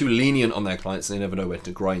 or they're too lenient on their clients and they never know when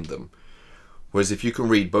to grind them. Whereas if you can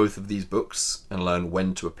read both of these books and learn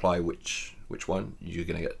when to apply which one, you're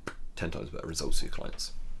going to get 10 times better results for your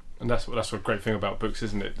clients. And that's a great thing about books,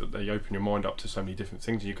 isn't it? That they open your mind up to so many different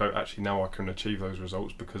things, and you go, actually, now I can achieve those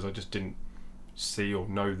results because I just didn't see or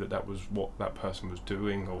know that was what that person was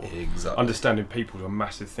doing. Or exactly. Understanding people is a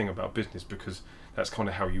massive thing about business, because that's kind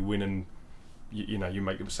of how you win, and you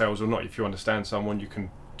make them sales or not. If you understand someone, you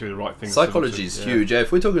can do the right thing. Psychology is huge. Yeah,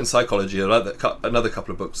 if we're talking psychology, I like another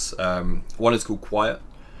couple of books. One is called Quiet,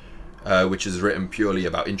 which is written purely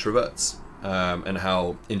about introverts. And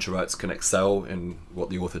how introverts can excel in what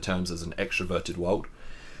the author terms as an extroverted world.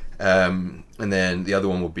 And then the other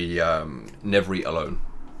one will be Never Eat Alone,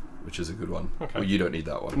 which is a good one. Okay. Well, you don't need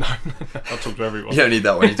that one. No, I'll talk to everyone. You don't need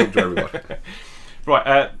that one, you talk to everyone.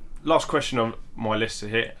 Right, last question on my list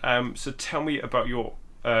here. So tell me about your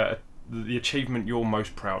the achievement you're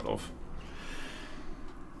most proud of.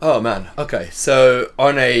 Oh man, okay. So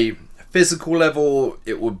on a physical level,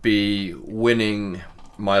 it would be winning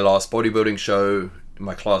my last bodybuilding show in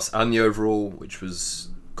my class and the overall, which was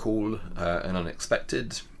cool and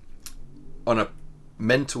unexpected. On a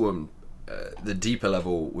mental and the deeper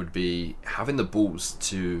level would be having the balls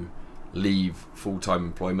to leave full-time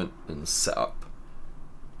employment and set up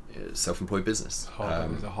a self-employed business.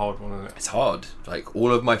 It's a hard one, isn't it? It's hard. Like,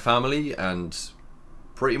 all of my family and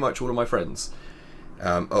pretty much all of my friends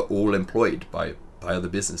are all employed by other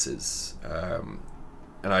businesses. And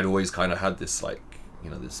I'd always kind of had this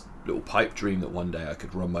this little pipe dream that one day I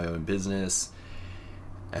could run my own business.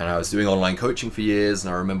 And I was doing online coaching for years,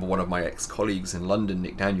 and I remember one of my ex-colleagues in London,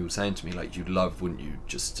 Nick Daniel, saying to me, like, you'd love, wouldn't you,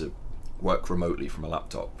 just to work remotely from a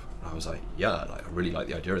laptop? And I was like, yeah, I really like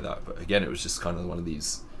the idea of that. But again, it was just kind of one of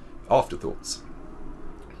these afterthoughts.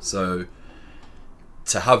 So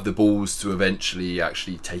to have the balls to eventually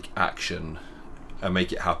actually take action and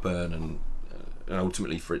make it happen, and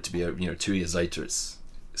ultimately for it to be 2 years later it's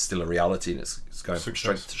still a reality, and it's going from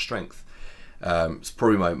strength to strength. It's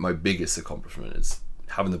probably my biggest accomplishment, is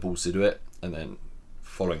having the balls to do it and then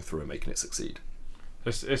following through and making it succeed.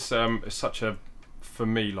 It's such a, for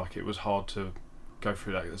me, like, it was hard to go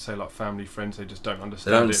through that. Say, like, family, friends, they just don't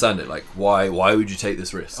understand. They don't understand it. Like, why would you take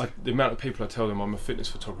this risk? The amount of people I tell them I'm a fitness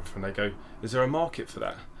photographer, and they go, is there a market for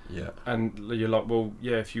that? Yeah. And you're like, well,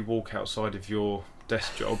 yeah, if you walk outside of your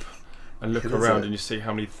desk job and look around and you see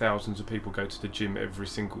how many thousands of people go to the gym every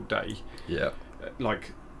single day. Yeah.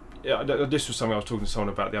 This was something I was talking to someone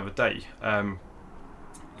about the other day.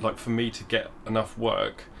 Like, for me to get enough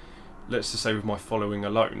work, let's just say with my following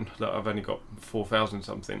alone, that I've only got 4,000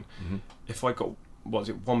 something. Mm-hmm. If I got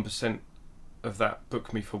 1% of that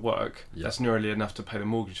book me for work, that's nearly enough to pay the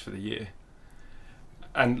mortgage for the year.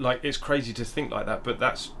 And, like, it's crazy to think like that, but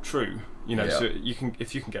that's true. So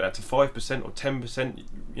if you can get that to 5% or 10%,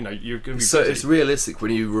 you're going to be so busy. It's realistic.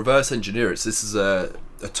 When you reverse engineer it, this is a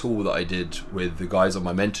tool that I did with the guys on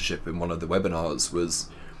my mentorship in one of the webinars. Was,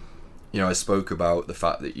 I spoke about the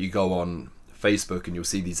fact that you go on Facebook and you'll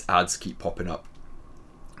see these ads keep popping up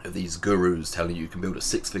of these gurus telling you can build a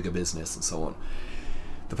 6-figure business and so on.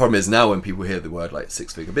 The problem is, now when people hear the word like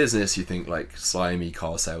 6-figure business, you think like slimy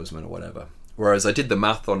car salesman or whatever. Whereas I did the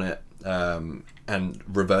math on it and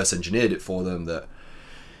reverse engineered it for them. That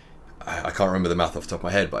I can't remember the math off the top of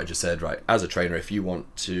my head, but I just said, right, as a trainer, if you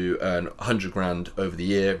want to earn 100 grand over the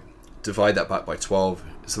year, divide that back by 12,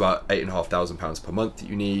 it's about £8,500 per month that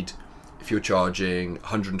you need. If you're charging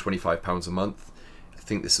 £125 a month, I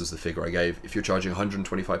think this was the figure I gave. If you're charging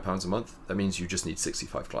 £125 a month, that means you just need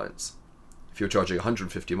 65 clients. If you're charging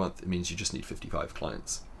 £150 a month, it means you just need 55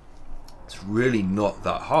 clients. It's really not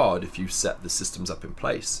that hard if you set the systems up in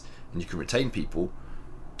place and you can retain people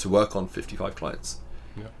to work on 55 clients.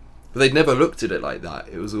 Yeah. But they'd never looked at it like that.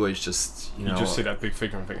 It was always just, you just see that big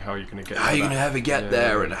figure and think, how are you going to get how are you going to ever get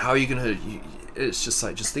there, and how are you going to... It's just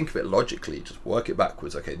like, just think of it logically, just work it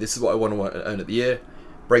backwards. Okay, this is what I want to earn at the year,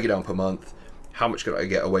 break it down per month, how much can I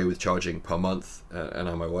get away with charging per month, and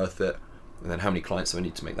am I worth it? And then how many clients do I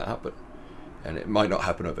need to make that happen? And it might not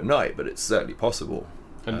happen overnight, but it's certainly possible.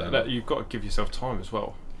 And that you've got to give yourself time as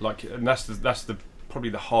well. Like, and that's the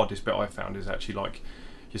probably the hardest bit I found, is actually, like,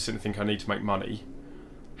 you're sitting and think, I need to make money.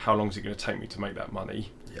 How long is it going to take me to make that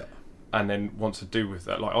money? Yeah. And then what to do with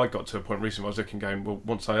that? Like, I got to a point recently where I was looking, going, well,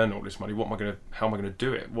 once I earn all this money, how am I going to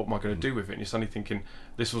do it? What am I going to do with it? And you're suddenly thinking,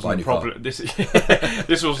 this wasn't a problem.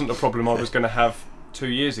 This wasn't a problem I was going to have 2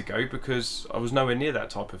 years ago, because I was nowhere near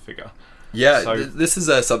that type of figure. Yeah, so, this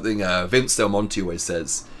is something Vince Del Monte always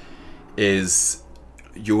says, is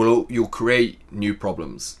you'll create new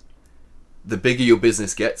problems. The bigger your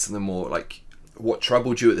business gets, and the more, like, what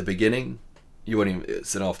troubled you at the beginning,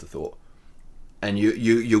 it's an afterthought. And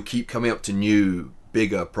you'll keep coming up to new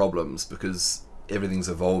bigger problems because everything's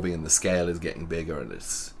evolving and the scale is getting bigger, and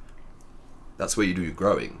that's where you do your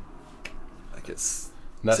growing. Like it's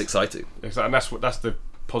exciting. Exactly, and that's the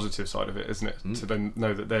positive side of it, isn't it? To then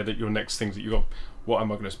know that they're your next things that you got. What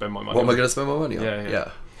am I going to spend my money on? What am I going to spend my money on?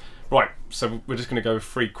 Yeah. Right, so we're just going to go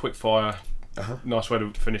 3 quick fire. Nice way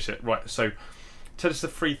to finish it. Right, so tell us the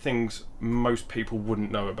 3 things most people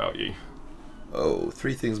wouldn't know about you.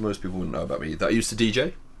 3 things most people wouldn't know about me. That I used to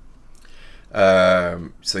DJ.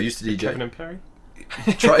 So I used to DJ. Kevin and Perry?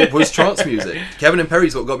 It was trance music. Kevin and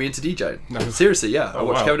Perry's what got me into DJing. No. Seriously, yeah. I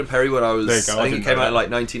watched Kevin and Perry when I was... I think it came out in like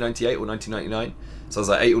 1998 or 1999. So I was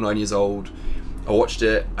like 8 or 9 years old. I watched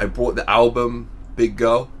it. I bought the album, Big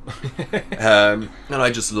Girl. And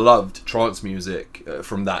I just loved trance music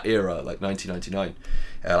from that era, like 1999.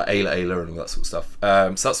 Like Ayla and all that sort of stuff.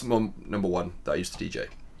 So that's number 1 that I used to DJ.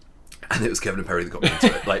 And it was Kevin and Perry that got me into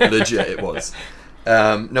it. Like, legit, it was.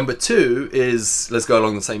 Number 2 is, let's go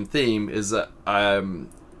along the same theme, is that I've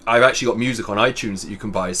actually got music on iTunes that you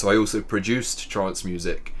can buy. So I also produced trance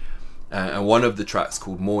music. And one of the tracks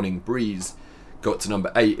called Morning Breeze got to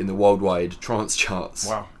number 8 in the worldwide trance charts.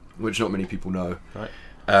 Wow. Which not many people know.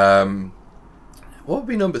 Right. What would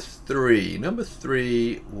be number 3? Number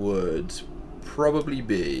 3 would probably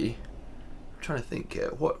be... I'm trying to think here.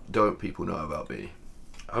 What don't people know about me?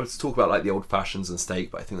 I would talk about like the old fashions and steak,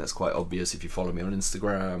 but I think that's quite obvious if you follow me on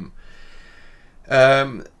Instagram.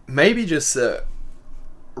 Maybe just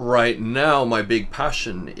right now my big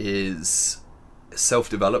passion is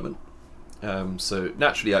self-development. So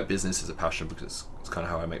naturally, like, business is a passion because it's kind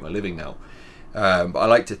of how I make my living now. But I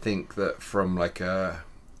like to think that from like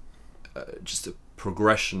just a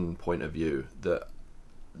progression point of view, that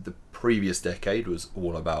the previous decade was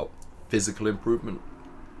all about physical improvement.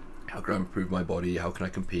 How can I improve my body? How can I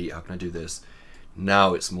compete? How can I do this?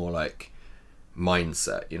 Now it's more like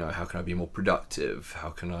mindset. How can I be more productive? How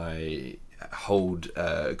can I hold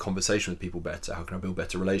a conversation with people better? How can I build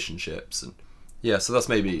better relationships? And yeah, so that's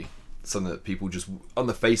maybe something that people just, on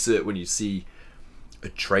the face of it, when you see a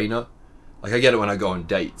trainer, like I get it when I go on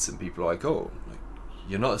dates and people are like, oh, like,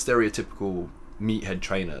 you're not a stereotypical meathead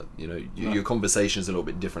trainer. Your conversation is a little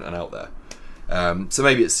bit different and out there. So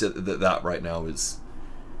maybe it's that right now is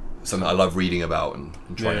something I love reading about and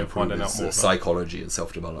trying to improve is psychology and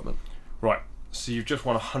self-development. Right, so you've just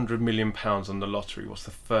won £100 million on the lottery. What's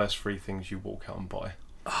the first 3 things you walk out and buy?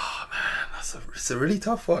 Oh man, it's a really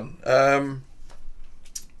tough one.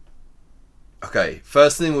 Okay,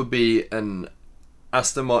 first thing would be an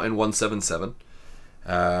Aston Martin 177.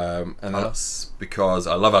 And that's because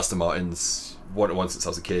I love Aston Martins. Wanted one since I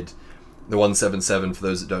was a kid. The 177, for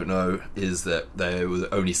those that don't know, is that there was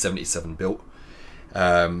only 77 built.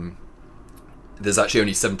 There's actually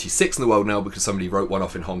only 76 in the world now because somebody wrote one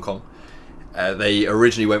off in Hong Kong. They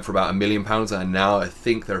originally went for about £1 million, and now I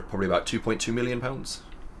think they're probably about £2.2 million.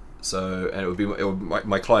 So, and it would be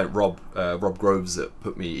my client Rob Groves that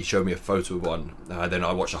he showed me a photo of one. Then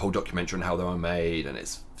I watched a whole documentary on how they were made, and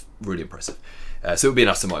it's really impressive. So it would be an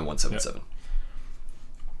Aston Martin 177. Yep.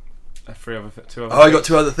 2 other. I got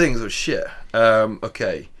 2 other things. Oh shit.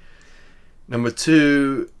 Okay. Number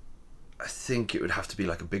 2, I think it would have to be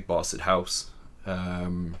like a big bastard house. Are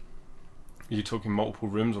you talking multiple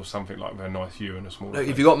rooms or something like a nice view and a small? No,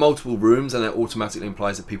 if you got multiple rooms, then it automatically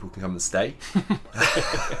implies that people can come and stay.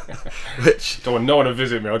 Which don't want no one to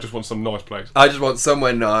visit me. I just want some nice place. I just want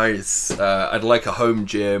somewhere nice. I'd like a home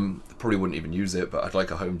gym. Probably wouldn't even use it, but I'd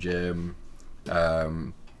like a home gym.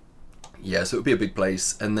 Yeah, so it would be a big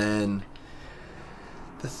place. And then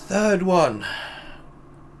the third one,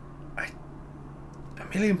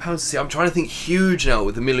 £1 million. See, I'm trying to think huge now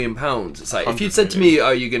with £1 million. It's like, if you'd said to me,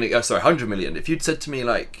 "Are you gonna?" Oh, sorry, 100 million. If you'd said to me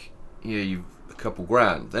like, you've a couple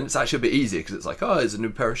grand, then it's actually a bit easier because it's like, oh, there's a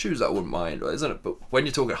new pair of shoes that I wouldn't mind, or isn't it? But when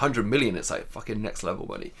you're talking 100 million, it's like fucking next level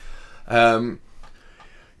money.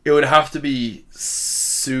 It would have to be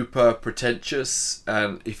super pretentious,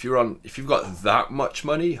 and if you've got that much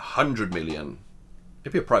money, 100 million,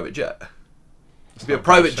 it'd be a private jet. It'd be a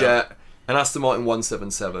private jet, an Aston Martin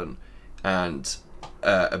 177, and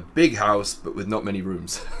a big house, but with not many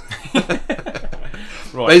rooms.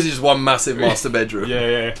 Right. Basically, just one massive master bedroom.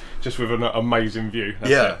 Yeah, just with an amazing view.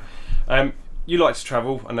 That's it. You like to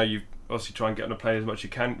travel. I know you obviously try and get on a plane as much as you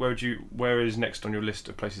can. Where is next on your list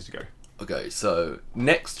of places to go? Okay, so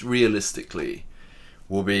next, realistically,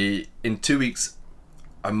 will be in 2 weeks.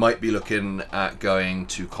 I might be looking at going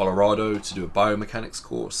to Colorado to do a biomechanics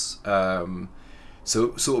course.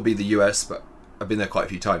 So sort of be the US, but I've been there quite a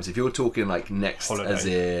few times. If you're talking like next, holiday, as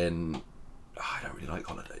in I don't really like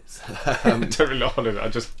holidays. Don't really like holidays. I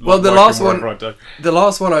just Well, like the working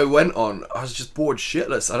last one I went on, I was just bored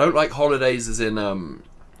shitless. I don't like holidays as in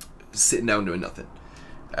sitting down doing nothing.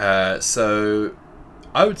 So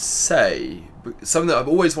I would say something that I've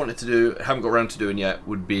always wanted to do, haven't got around to doing yet,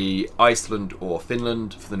 would be Iceland or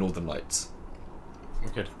Finland for the Northern Lights.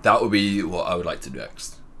 Okay. That would be what I would like to do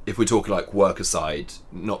next. If we're talking like work aside,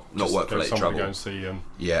 not work related travel. Go and see,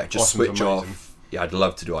 yeah, just Iceland's switch amazing. off. Yeah, I'd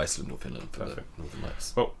love to do Iceland or Finland for Perfect. the Northern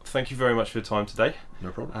Lights. Well, thank you very much for your time today.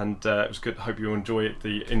 No problem. And it was good. I hope you enjoy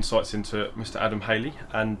the insights into Mr. Adam Hayley.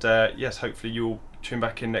 And yes, hopefully you'll tune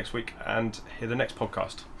back in next week and hear the next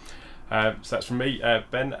podcast. So that's from me,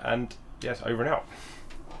 Ben, and yes, over and out.